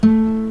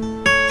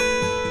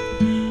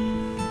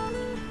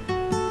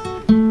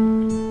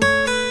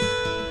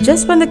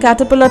Just when the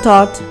caterpillar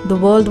thought the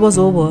world was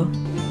over,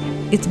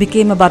 it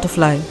became a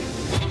butterfly.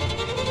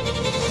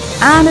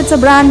 And it's a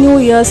brand new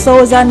year, so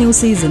is our new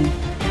season.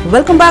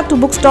 Welcome back to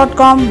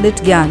books.com Lit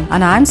Gyan,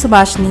 and I'm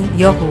Subhashini,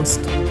 your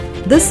host.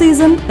 This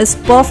season is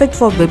perfect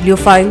for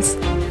bibliophiles,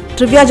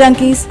 trivia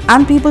junkies,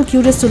 and people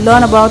curious to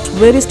learn about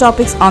various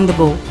topics on the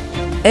go.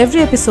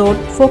 Every episode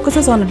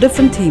focuses on a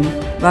different theme,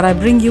 where I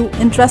bring you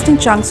interesting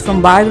chunks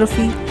from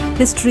biography,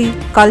 history,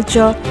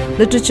 culture,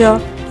 literature,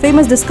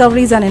 famous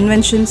discoveries and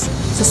inventions,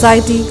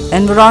 society,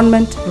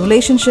 environment,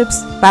 relationships,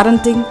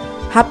 parenting,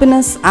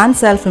 happiness, and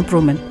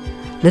self-improvement.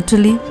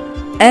 Literally,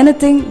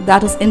 anything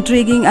that is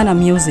intriguing and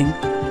amusing,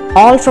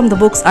 all from the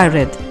books I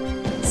read.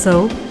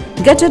 So,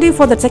 get ready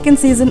for the second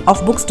season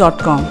of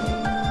books.com.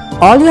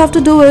 All you have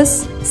to do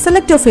is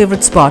select your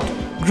favorite spot,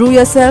 brew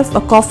yourself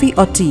a coffee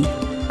or tea,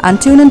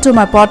 and tune into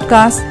my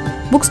podcast,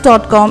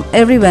 books.com,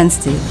 every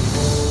Wednesday.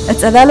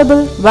 It's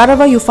available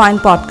wherever you find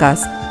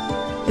podcasts.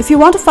 If you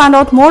want to find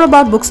out more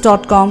about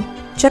books.com,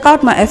 check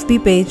out my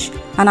FB page,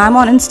 and I'm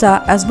on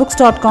Insta as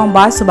books.com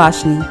by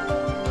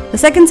Subhashini. The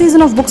second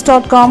season of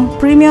books.com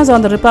premieres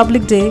on the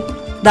Republic Day,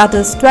 that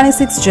is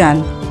 26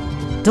 Jan.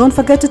 Don't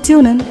forget to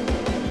tune in.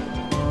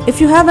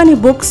 If you have any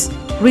books,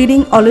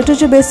 reading or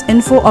literature-based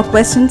info or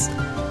questions,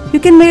 you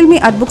can mail me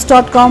at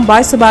books.com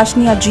by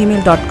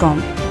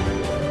subhashini@gmail.com.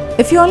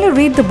 If you only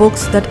read the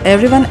books that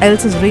everyone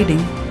else is reading,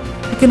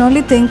 you can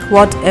only think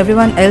what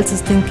everyone else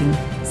is thinking,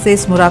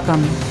 says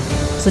Murakami.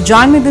 So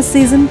join me this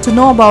season to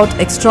know about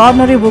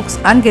extraordinary books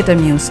and get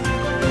amused.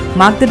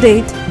 Mark the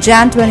date,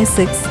 Jan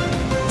 26.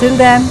 Till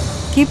then,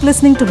 keep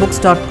listening to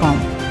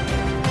books.com.